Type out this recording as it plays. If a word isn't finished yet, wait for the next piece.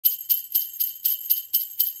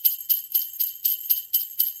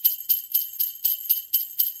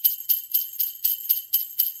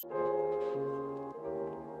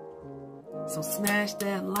So smash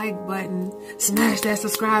that like button, smash that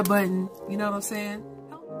subscribe button. You know what I'm saying?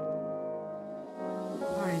 All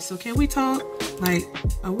right, so can we talk? Like,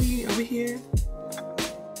 are we here?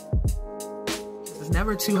 It's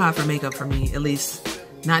never too hot for makeup for me, at least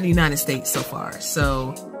not in the United States so far.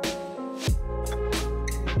 So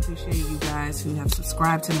I appreciate you guys who have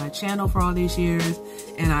subscribed to my channel for all these years,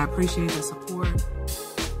 and I appreciate the support.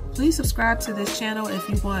 Please subscribe to this channel if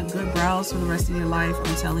you want good brows for the rest of your life.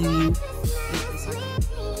 I'm telling you.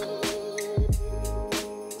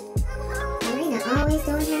 Alana always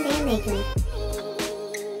doing her damn makeup.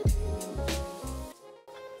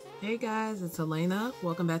 Hey guys, it's Alana.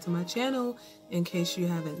 Welcome back to my channel. In case you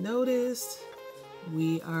haven't noticed,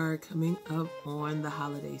 we are coming up on the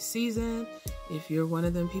holiday season. If you're one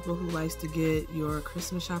of them people who likes to get your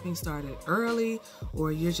Christmas shopping started early,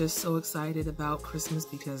 or you're just so excited about Christmas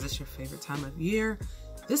because it's your favorite time of year,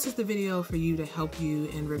 this is the video for you to help you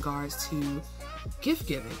in regards to gift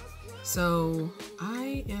giving. So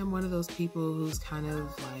I am one of those people who's kind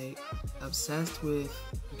of like obsessed with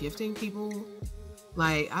gifting people.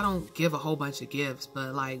 Like, I don't give a whole bunch of gifts,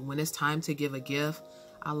 but like when it's time to give a gift,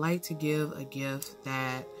 I like to give a gift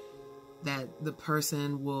that the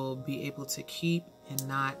person will be able to keep and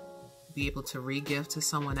not be able to re-gift to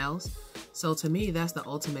someone else. So to me, that's the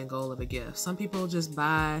ultimate goal of a gift. Some people just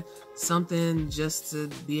buy something just to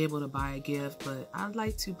be able to buy a gift, but I'd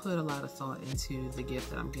like to put a lot of thought into the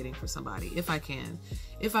gift that I'm getting for somebody, if I can,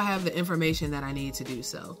 if I have the information that I need to do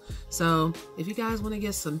so. So if you guys want to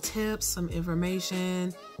get some tips, some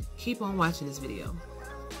information, keep on watching this video.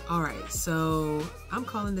 Alright, so I'm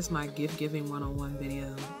calling this my gift giving 101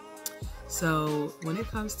 video. So when it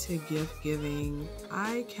comes to gift giving,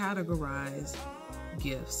 I categorize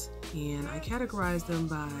gifts, and I categorize them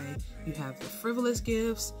by, you have the frivolous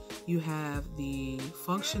gifts, you have the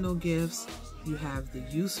functional gifts, you have the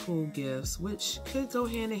useful gifts, which could go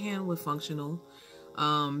hand in hand with functional.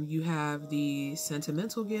 You have the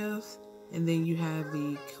sentimental gifts, and then you have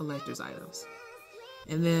the collector's items.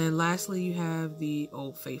 And then lastly, you have the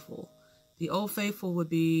Old Faithful. The Old Faithful would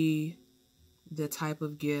be the type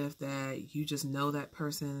of gift that you just know that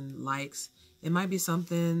person likes. It might be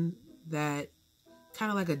something that kind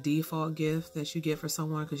of like a default gift that you get for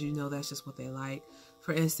someone because you know that's just what they like.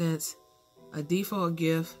 For instance, a default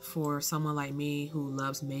gift for someone like me who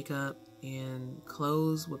loves makeup and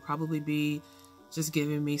clothes would probably be just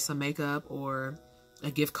giving me some makeup or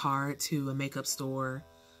a gift card to a makeup store.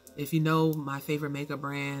 If you know my favorite makeup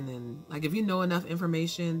brand, and like if you know enough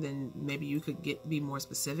information, then maybe you could be more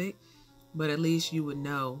specific, but at least you would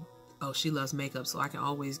know, oh, she loves makeup, so I can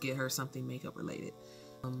always get her something makeup related.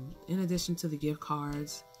 In addition to the gift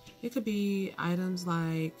cards, it could be items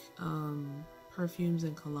like perfumes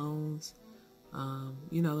and colognes.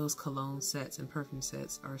 You know, those cologne sets and perfume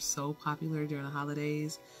sets are so popular during the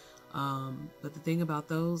holidays. But the thing about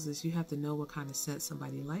those is you have to know what kind of scent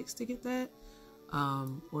somebody likes to get that.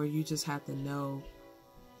 Or you just have to know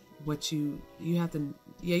what you have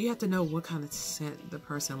to know what kind of scent the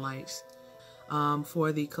person likes.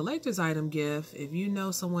 For the collector's item gift, if you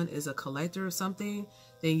know someone is a collector of something,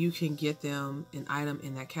 then you can get them an item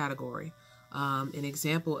in that category. An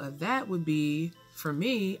example of that would be, for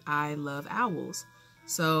me, I love owls.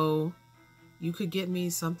 So you could get me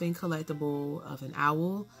something collectible of an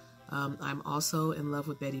owl. I'm also in love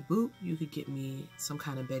with Betty Boop. You could get me some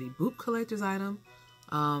kind of Betty Boop collector's item.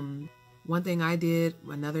 One thing I did,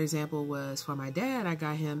 another example was for my dad, I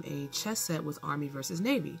got him a chess set with Army versus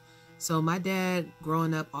Navy. So my dad,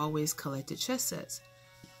 growing up, always collected chess sets.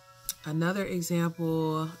 Another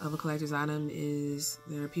example of a collector's item is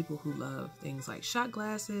there are people who love things like shot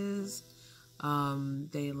glasses.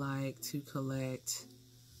 They like to collect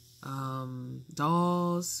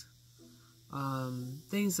dolls,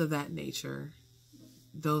 things of that nature.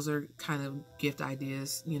 Those are kind of gift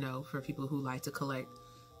ideas, you know, for people who like to collect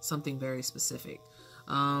something very specific.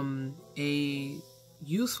 A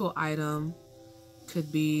useful item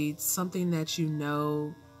could be something that you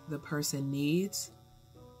know the person needs.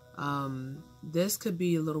 This could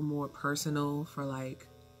be a little more personal for like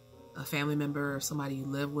a family member or somebody you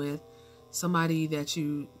live with, somebody that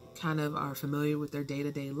you kind of are familiar with their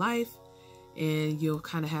day-to-day life, and you'll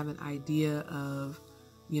kind of have an idea of,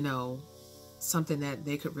 you know, something that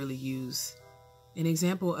they could really use. An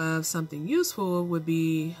example of something useful would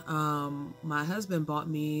be, my husband bought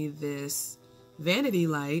me this vanity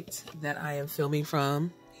light that I am filming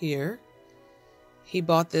from here. He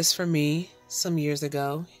bought this for me some years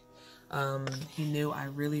ago. He knew I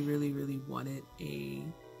really wanted a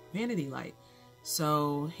vanity light.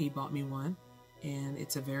 So he bought me one, and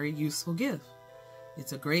it's a very useful gift.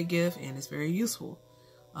 It's a great gift and it's very useful.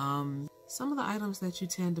 some of the items that you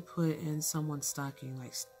tend to put in someone's stocking,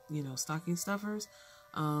 like, you know, stocking stuffers.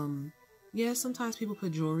 Yeah, sometimes people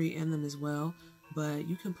put jewelry in them as well, but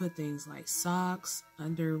you can put things like socks,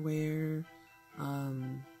 underwear,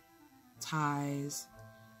 ties,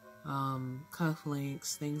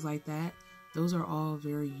 cufflinks, things like that. Those are all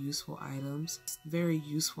very useful items. Very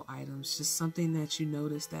useful items. Just something that you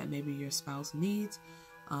notice that maybe your spouse needs.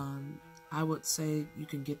 I would say you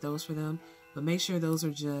can get those for them, but make sure those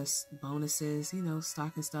are just bonuses, you know,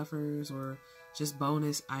 stocking stuffers or just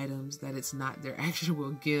bonus items, that it's not their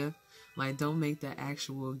actual gift. Like, don't make the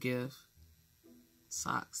actual gift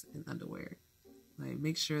socks and underwear. Like,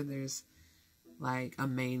 make sure there's like a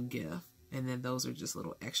main gift, and then those are just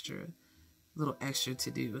little extra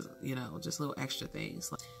to do, you know, just little extra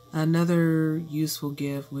things. Another useful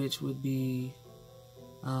gift, which would be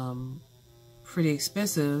pretty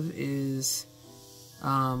expensive, is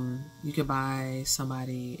you could buy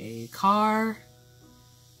somebody a car,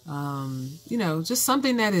 you know, just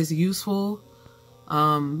something that is useful,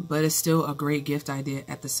 but it's still a great gift idea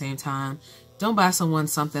at the same time. Don't buy someone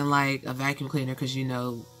something like a vacuum cleaner because you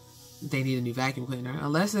know they need a new vacuum cleaner,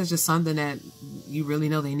 unless it's just something that you really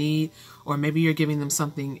know they need, or maybe you're giving them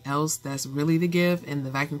something else that's really the gift and the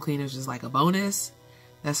vacuum cleaner is just like a bonus.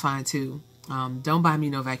 That's fine too. Don't buy me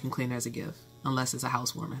no vacuum cleaner as a gift unless it's a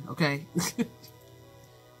housewarming, okay?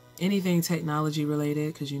 Anything technology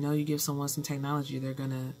related, because you know, you give someone some technology, they're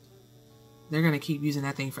gonna keep using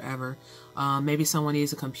that thing forever. Maybe someone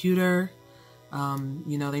needs a computer.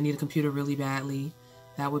 You know, they need a computer really badly.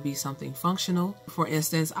 That would be something functional. For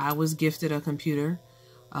instance, I was gifted a computer.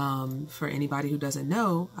 For anybody who doesn't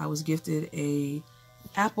know, I was gifted a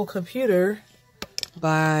Apple computer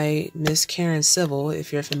by Miss Karen Civil.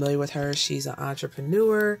 If you're familiar with her, she's an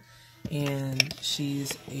entrepreneur and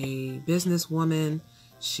she's a businesswoman.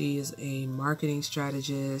 She is a marketing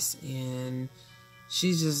strategist, and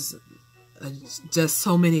she's just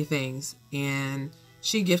so many things. And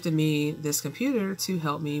she gifted me this computer to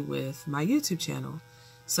help me with my YouTube channel.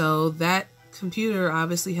 So that computer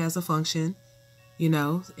obviously has a function, you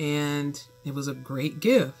know, and it was a great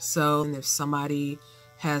gift. So if somebody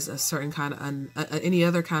has a certain kind of, any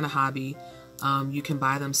other kind of hobby, you can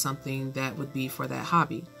buy them something that would be for that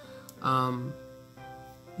hobby.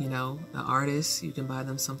 You know, an artist, you can buy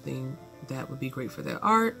them something that would be great for their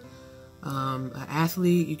art. An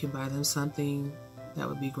athlete, you can buy them something that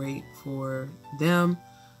would be great for them.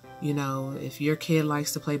 You know, if your kid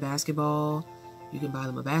likes to play basketball, you can buy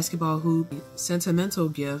them a basketball hoop. Sentimental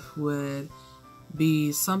gift would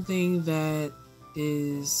be something that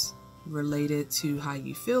is related to how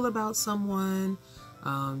you feel about someone.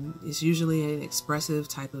 It's usually an expressive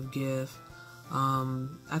type of gift.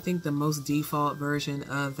 I think the most default version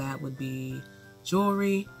of that would be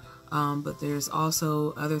jewelry, but there's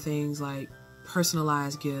also other things like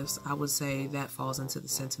personalized gifts. I would say that falls into the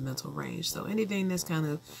sentimental range. So anything that's kind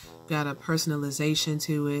of got a personalization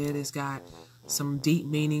to it, it's got some deep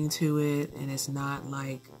meaning to it, and it's not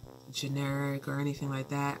like generic or anything like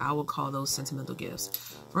that, I would call those sentimental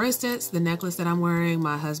gifts. For instance, the necklace that I'm wearing,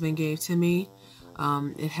 my husband gave to me.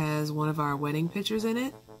 It has one of our wedding pictures in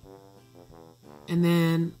it, and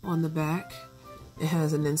then on the back it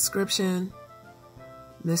has an inscription,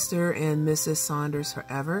 Mr. and Mrs. Saunders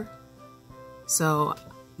forever. So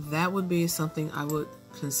that would be something I would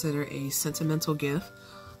consider a sentimental gift.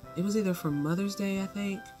 It was either for Mother's Day, I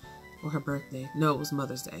think, or her birthday. No, it was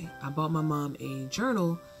Mother's Day. I bought my mom a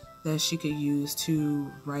journal that she could use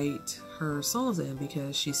to write her songs in,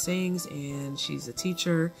 because she sings and she's a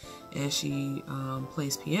teacher and she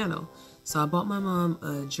plays piano. So I bought my mom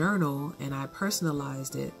a journal and I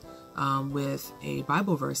personalized it with a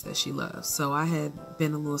Bible verse that she loves. So I had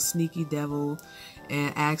been a little sneaky devil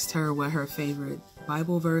and asked her what her favorite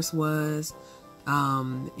Bible verse was,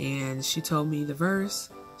 and she told me the verse.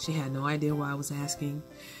 She had no idea why I was asking,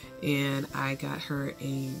 and I got her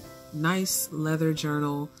a nice leather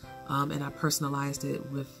journal, and I personalized it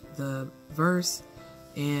with the verse.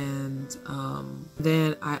 And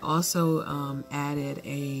then I also added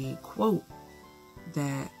a quote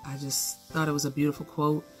that I just thought it was a beautiful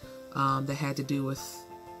quote that had to do with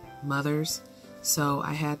mothers. So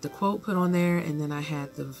I had the quote put on there, and then I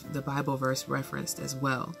had the Bible verse referenced as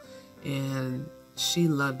well. And she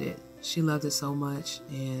loved it. She loved it so much,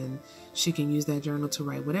 and she can use that journal to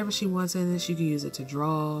write whatever she wants in it. She can use it to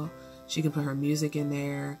draw. She can put her music in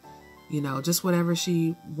there, you know, just whatever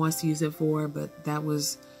she wants to use it for. But it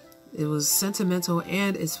was sentimental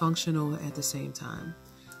and it's functional at the same time.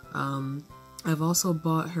 I've also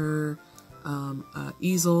bought her an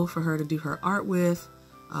easel for her to do her art with.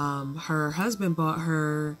 Her husband bought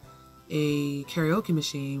her a karaoke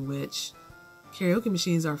machine, which karaoke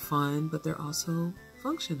machines are fun, but they're also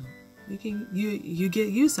functional. You get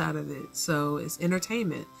use out of it, so it's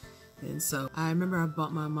entertainment. And so I remember I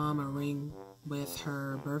bought my mom a ring with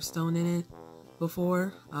her birthstone in it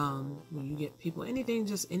before. When you get people anything,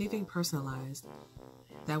 just anything personalized,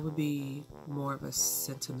 that would be more of a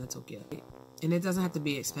sentimental gift. And it doesn't have to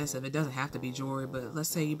be expensive. It doesn't have to be jewelry, but let's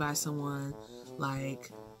say you buy someone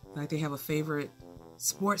like they have a favorite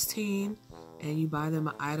sports team and you buy them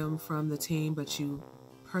an item from the team, but you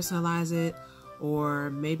personalize it. Or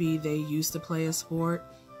maybe they used to play a sport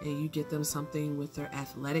and you get them something with their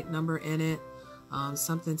athletic number in it.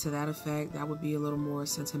 Something to that effect. That would be a little more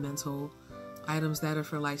sentimental. Items that are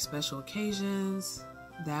for like special occasions,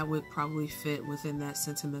 that would probably fit within that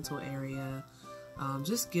sentimental area.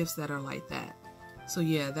 Just gifts that are like that. So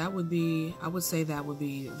yeah, that would be, I would say that would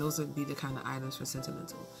be, those would be the kind of items for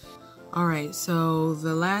sentimental. All right, so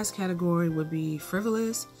the last category would be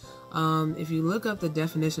frivolous. If you look up the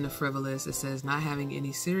definition of frivolous, it says not having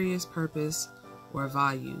any serious purpose or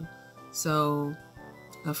value. So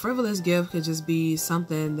a frivolous gift could just be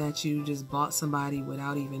something that you just bought somebody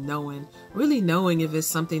without even really knowing if it's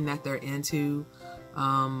something that they're into.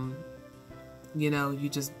 You know, you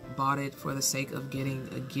just bought it for the sake of getting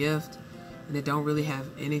a gift and it don't really have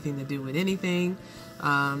anything to do with anything.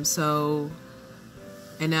 And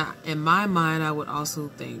in my mind, I would also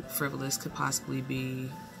think frivolous could possibly be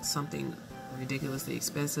something ridiculously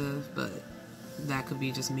expensive, but that could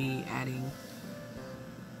be just me adding,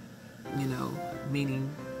 you know, meaning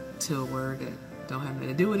to a word that don't have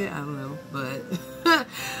anything to do with it. I don't know, but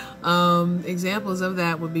examples of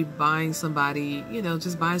that would be buying somebody, you know,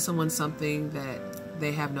 just buying someone something that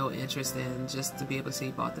they have no interest in, just to be able to say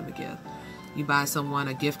you bought them a gift. You buy someone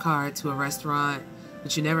a gift card to a restaurant,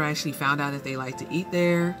 but you never actually found out if they like to eat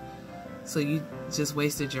there, so you just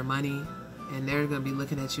wasted your money, and they're gonna be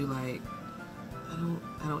looking at you like,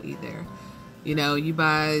 I don't eat there. You know, you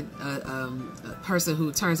buy a person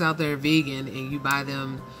who turns out they're vegan, and you buy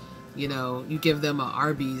them, you know, you give them a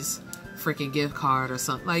Arby's freaking gift card or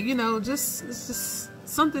something, like, you know, it's just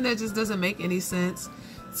something that just doesn't make any sense.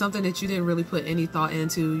 Something that you didn't really put any thought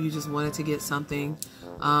into. You just wanted to get something.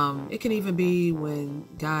 It can even be when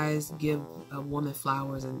guys give a woman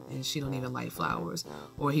flowers and she don't even like flowers,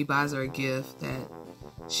 or he buys her a gift that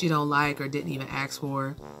she don't like or didn't even ask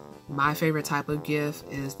for. My favorite type of gift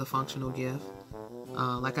is the functional gift.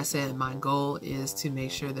 Like I said, my goal is to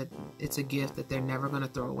make sure that it's a gift that they're never going to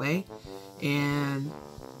throw away, and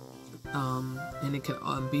it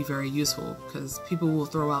can be very useful, because people will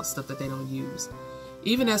throw out stuff that they don't use.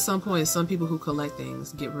 Even at some point, some people who collect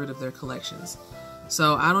things get rid of their collections.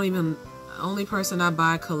 So only person I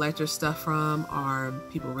buy collector stuff from are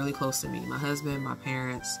people really close to me. My husband, my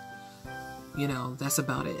parents, you know, that's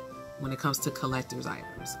about it. When it comes to collector's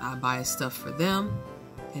items, I buy stuff for them,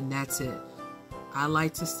 and that's it. I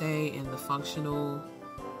like to stay in the functional,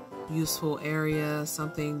 useful area,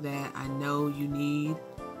 something that I know you need,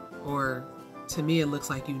 or to me it looks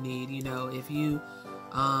like you need. You know, if you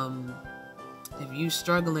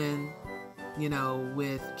struggling, you know,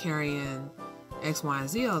 with carrying X, Y, and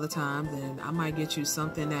Z all the time, then I might get you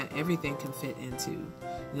something that everything can fit into.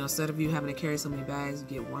 You know, instead of you having to carry so many bags,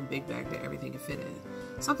 you get one big bag that everything can fit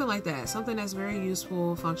in. Something like that. Something that's very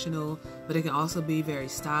useful, functional, but it can also be very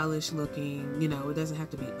stylish looking. You know, it doesn't have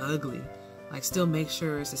to be ugly. Like, still make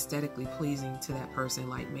sure it's aesthetically pleasing to that person.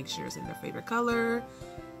 Like, make sure it's in their favorite color,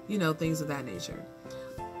 you know, things of that nature.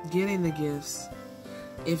 Getting the gifts.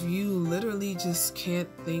 If you literally just can't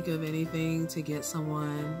think of anything to get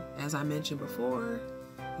someone, as I mentioned before,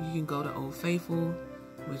 you can go to Old Faithful,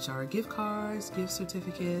 which are gift cards, gift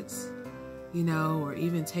certificates, you know, or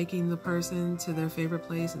even taking the person to their favorite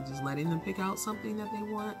place and just letting them pick out something that they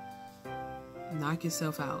want. Knock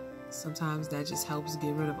yourself out. Sometimes that just helps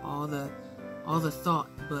get rid of all the thought,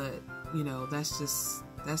 but you know,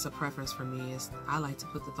 that's a preference for me. I like to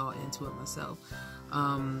put the thought into it myself.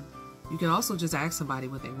 You can also just ask somebody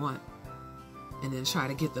what they want and then try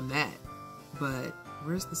to get them that. But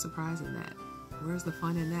where's the surprise in that? Where's the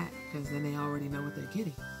fun in that? Because then they already know what they're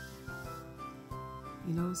getting.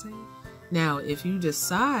 You know what I'm saying? Now, if you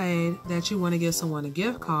decide that you want to give someone a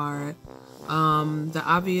gift card, the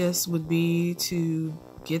obvious would be to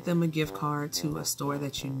get them a gift card to a store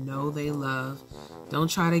that you know they love. Don't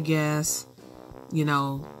try to guess, you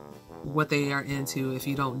know, what they are into if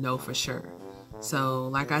you don't know for sure. So,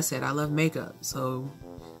 like I said, I love makeup. So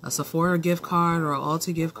a Sephora gift card or an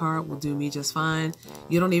Ulta gift card will do me just fine.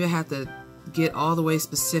 You don't even have to get all the way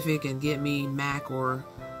specific and get me MAC or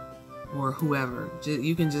whoever.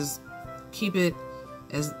 You can just keep it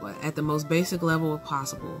as at the most basic level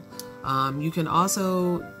possible. You can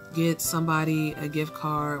also get somebody a gift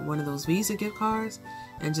card, one of those Visa gift cards,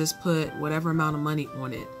 and just put whatever amount of money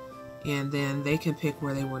on it, and then they can pick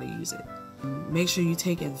where they want to use it. Make sure you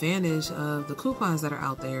take advantage of the coupons that are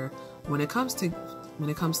out there when it comes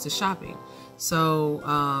to shopping. So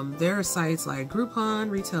there are sites like Groupon,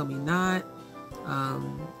 Retail Me Not,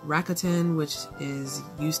 Rakuten, which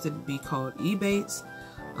used to be called Ebates.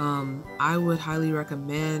 I would highly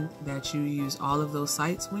recommend that you use all of those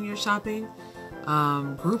sites when you're shopping.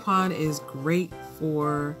 Groupon is great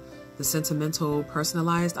for the sentimental,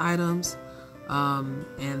 personalized items,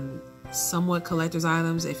 and somewhat collector's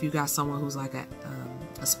items. If you got someone who's like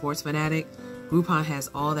a sports fanatic, Groupon has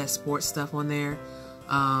all that sports stuff on there.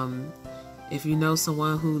 If you know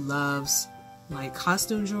someone who loves like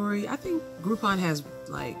costume jewelry, I think Groupon has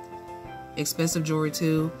like expensive jewelry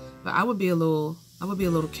too, but I would be a little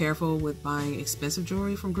careful with buying expensive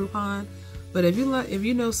jewelry from Groupon. But if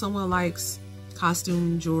you know someone likes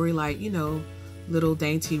costume jewelry, like, you know, little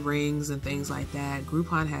dainty rings and things like that,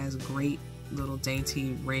 Groupon has great little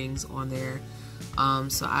dainty rings on there.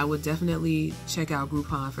 So I would definitely check out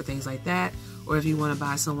Groupon for things like that. Or if you want to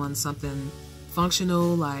buy someone something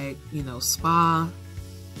functional, like, you know, spa,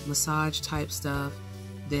 massage type stuff,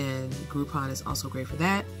 then Groupon is also great for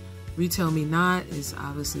that. Retail Me Not is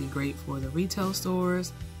obviously great for the retail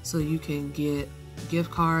stores, so you can get gift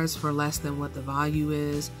cards for less than what the value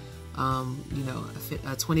is. You know,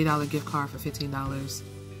 a $20 gift card for $15,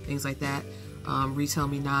 things like that. Retail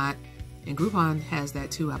Me Not and Groupon has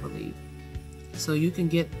that too, I believe. So you can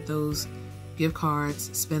get those gift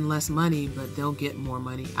cards, spend less money, but they'll get more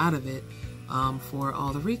money out of it for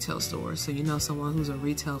all the retail stores. So you know someone who's a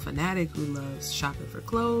retail fanatic who loves shopping for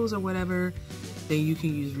clothes or whatever, then you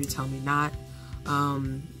can use Retail Me Not.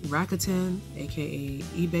 Rakuten, aka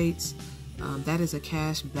Ebates, that is a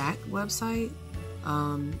cash back website.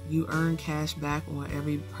 You earn cash back on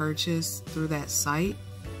every purchase through that site.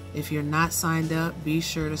 If you're not signed up, be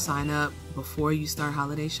sure to sign up before you start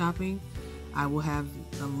holiday shopping. I will have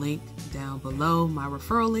a link down below. My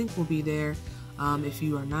referral link will be there. If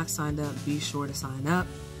you are not signed up, be sure to sign up.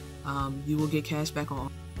 You will get cash back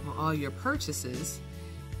on all your purchases.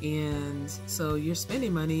 And so you're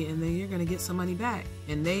spending money and then you're going to get some money back.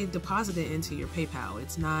 And they deposit it into your PayPal.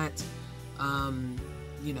 It's not,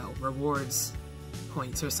 you know, rewards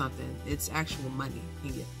points or something. It's actual money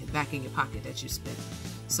you get back in your pocket that you spent.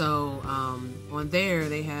 So on there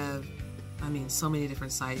they have, I mean, so many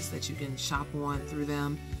different sites that you can shop on through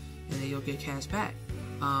them, and then you'll get cash back.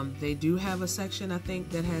 They do have a section, I think,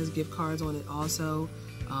 that has gift cards on it also.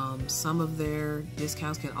 Some of their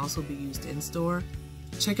discounts can also be used in store.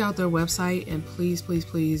 Check out their website, and please, please,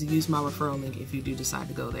 please use my referral link if you do decide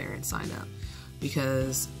to go there and sign up,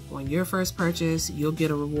 because on your first purchase you'll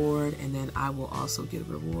get a reward, and then I will also get a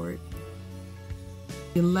reward.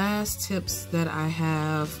 The last tips that I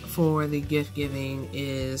have for the gift giving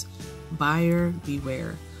is buyer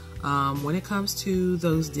beware. When it comes to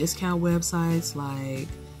those discount websites like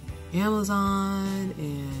Amazon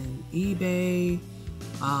and eBay,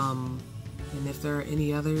 and if there are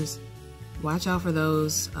any others, watch out for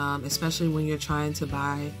those, especially when you're trying to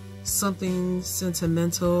buy something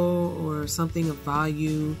sentimental or something of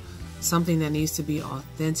value, something that needs to be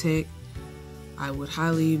authentic. I would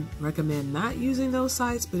highly recommend not using those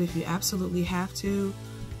sites, but if you absolutely have to,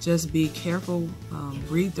 just be careful.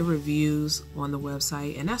 Read the reviews on the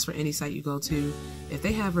website, and that's for any site you go to. If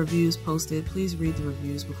they have reviews posted, please read the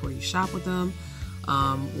reviews before you shop with them.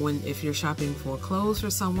 If you're shopping for clothes for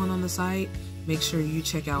someone on the site, make sure you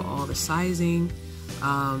check out all the sizing.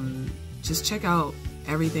 Just check out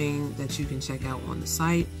everything that you can check out on the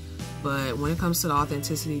site. But when it comes to the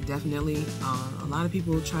authenticity, definitely, a lot of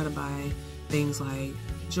people try to buy things like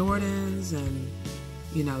Jordans and,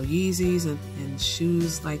 you know, Yeezys and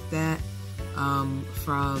shoes like that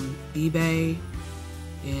from eBay,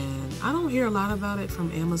 and I don't hear a lot about it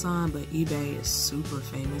from Amazon, but eBay is super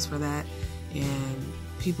famous for that, and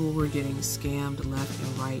people were getting scammed left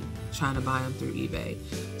and right trying to buy them through eBay.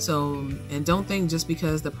 So, and don't think just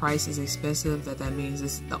because the price is expensive that means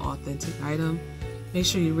it's the authentic item. Make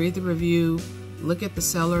sure you read the review, look at the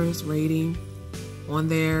seller's rating on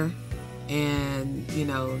there, and, you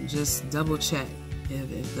know, just double check.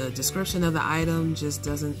 If the description of the item just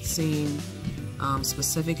doesn't seem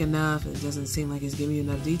specific enough, it doesn't seem like it's giving you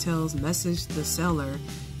enough details, message the seller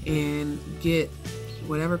and get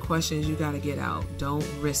whatever questions you got to get out. Don't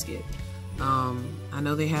risk it. I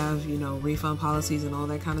know they have, you know, refund policies and all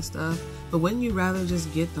that kind of stuff, but wouldn't you rather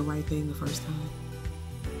just get the right thing the first time?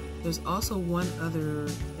 There's also one other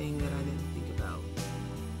thing that I didn't think about.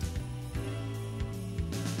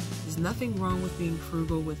 There's nothing wrong with being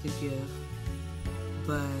frugal with a gift,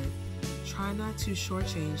 but try not to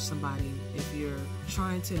shortchange somebody. If you're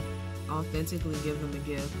trying to authentically give them a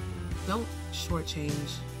gift, don't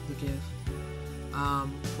shortchange the gift.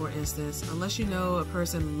 For instance, unless you know a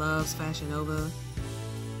person loves Fashion Nova,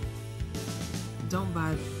 don't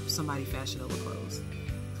buy somebody Fashion Nova clothes,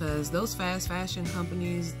 because those fast fashion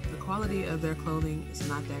companies, the quality of their clothing is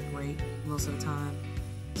not that great most of the time.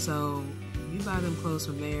 So you buy them clothes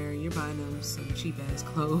from there, you're buying them some cheap ass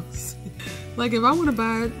clothes. Like, if I want to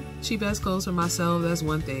buy cheap ass clothes for myself, that's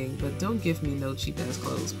one thing, but don't give me no cheap ass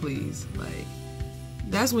clothes, please. Like,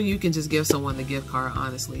 that's when you can just give someone the gift card,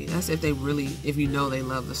 honestly. That's if you know they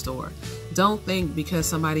love the store. Don't think because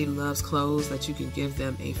somebody loves clothes that you can give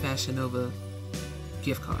them a Fashion Nova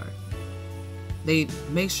gift card. They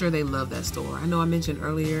make sure they love that store. I know I mentioned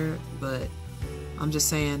earlier, but I'm just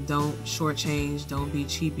saying, don't shortchange, don't be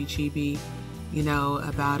cheapy, you know,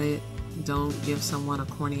 about it. Don't give someone a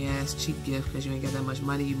corny ass cheap gift because you ain't got that much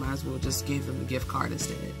money. You might as well just give them a gift card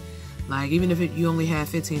instead. Like, even if you only have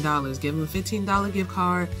 $15, give them a $15 gift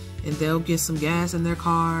card and they'll get some gas in their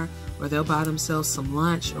car, or they'll buy themselves some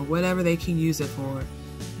lunch or whatever they can use it for.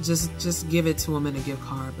 Just give it to them in a gift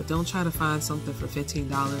card, but don't try to find something for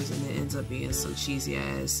 $15 and it ends up being some cheesy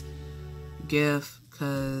ass gift,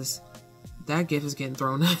 because that gift is getting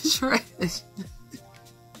thrown in the trash.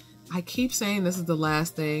 I keep saying this is the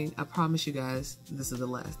last thing. I promise you guys, this is the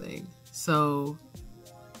last thing. So,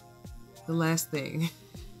 the last thing.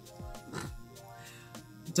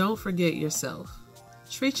 Don't forget yourself.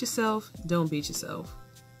 Treat yourself, don't beat yourself.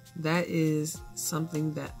 That is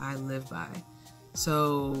something that I live by.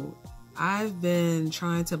 So I've been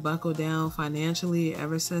trying to buckle down financially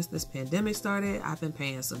ever since this pandemic started. I've been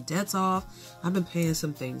paying some debts off. I've been paying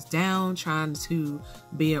some things down, trying to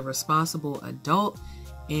be a responsible adult.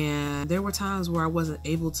 And there were times where I wasn't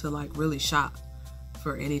able to like really shop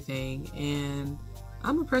for anything. And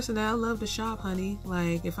I'm a person that I love to shop, honey.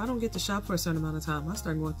 Like, if I don't get to shop for a certain amount of time, I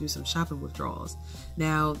start going through some shopping withdrawals.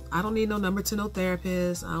 Now, I don't need no number to no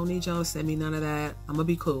therapist. I don't need y'all to send me none of that. I'm gonna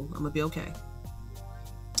be cool. I'm gonna be okay.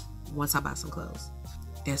 Once I buy some clothes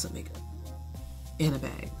and some makeup and a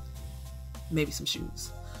bag, maybe some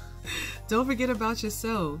shoes. Don't forget about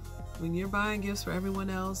yourself. When you're buying gifts for everyone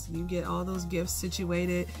else, you get all those gifts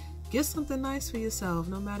situated. Get something nice for yourself,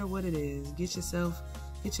 no matter what it is. Get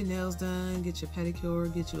your nails done, get your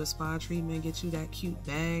pedicure, get you a spa treatment, get you that cute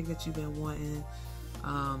bag that you've been wanting.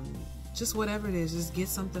 Just whatever it is, just get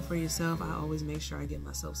something for yourself. I always make sure I get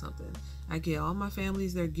myself something. I get all my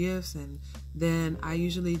families their gifts, and then I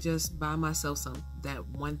usually just buy myself that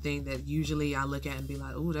one thing that usually I look at and be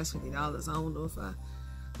like, "Ooh, that's $50. I don't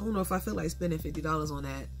know if I feel like spending $50 on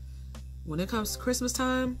that." When it comes to Christmas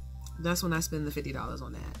time, that's when I spend the $50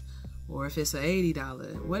 on that. Or if it's an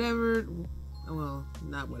 $80, whatever. Well,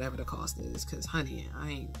 not whatever the cost is, because honey,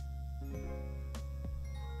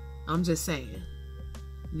 I'm just saying.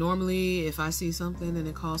 Normally, if I see something and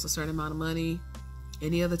it costs a certain amount of money,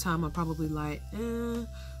 any other time I'm probably like,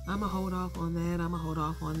 I'ma hold off on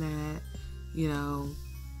that, you know.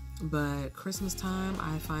 But Christmas time,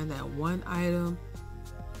 I find that one item,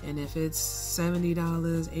 and if it's $70,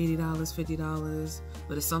 $80, $50,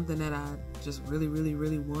 but it's something that I just really, really,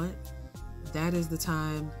 really want, that is the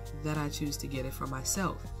time that I choose to get it for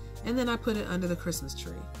myself. And then I put it under the Christmas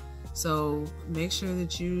tree. So make sure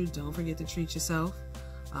that you don't forget to treat yourself.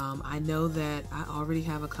 I know that I already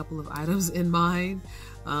have a couple of items in mind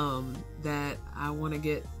that I want to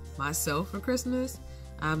get myself for Christmas.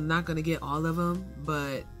 I'm not going to get all of them,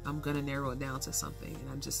 but I'm going to narrow it down to something, and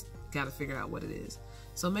I'm just got to figure out what it is.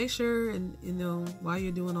 So make sure, and you know, while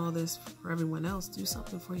you're doing all this for everyone else, do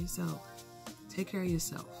something for yourself. Take care of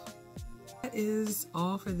yourself. That is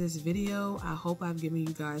all for this video. I hope I've given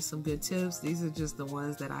you guys some good tips. These are just the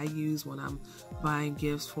ones that I use when I'm buying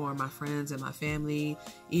gifts for my friends and my family,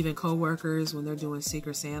 even co-workers when they're doing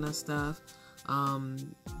Secret Santa stuff.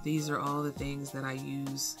 These are all the things that I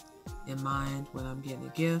use in mind when I'm getting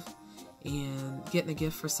a gift and getting a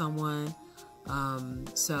gift for someone.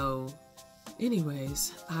 So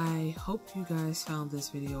anyways, I hope you guys found this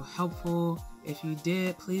video helpful. If you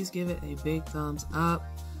did, please give it a big thumbs up.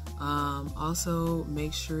 Also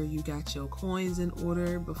make sure you got your coins in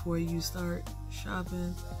order before you start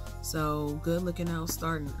shopping. So good looking out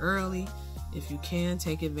starting early. If you can,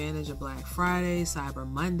 take advantage of Black Friday, Cyber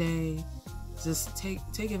Monday. Just take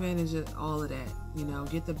advantage of all of that. You know,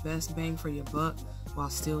 get the best bang for your buck while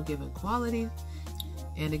still giving quality.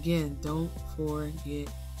 And again, don't forget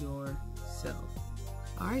yourself.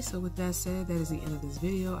 Alright, so with that said, that is the end of this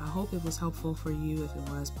video. I hope it was helpful for you. If it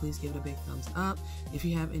was, please give it a big thumbs up. If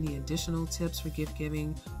you have any additional tips for gift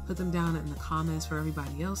giving, put them down in the comments for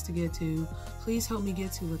everybody else to get to. Please help me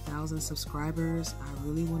get to 1,000 subscribers. I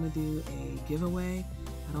really want to do a giveaway.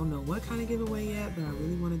 I don't know what kind of giveaway yet, but I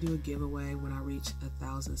really want to do a giveaway when I reach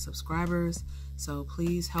 1,000 subscribers. So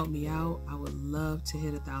please help me out. I would love to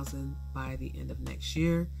hit 1,000 by the end of next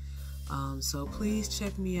year. So please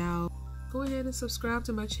check me out. Go ahead and subscribe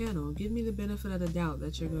to my channel. Give me the benefit of the doubt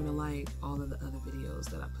that you're going to like all of the other videos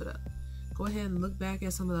that I put up. Go ahead and look back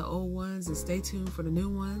at some of the old ones and stay tuned for the new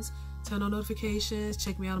ones. Turn on notifications.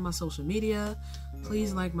 Check me out on my social media.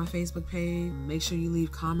 Please like my Facebook page. Make sure you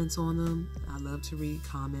leave comments on them. I love to read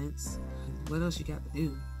comments. What else you got to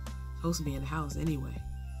do? Supposed to be in the house anyway.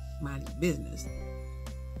 Mind your business.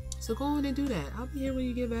 So go on and do that. I'll be here when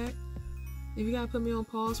you get back. If you got to put me on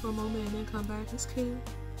pause for a moment and then come back, it's cool.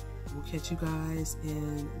 We'll catch you guys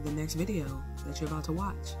in the next video that you're about to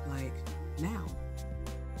watch, like now.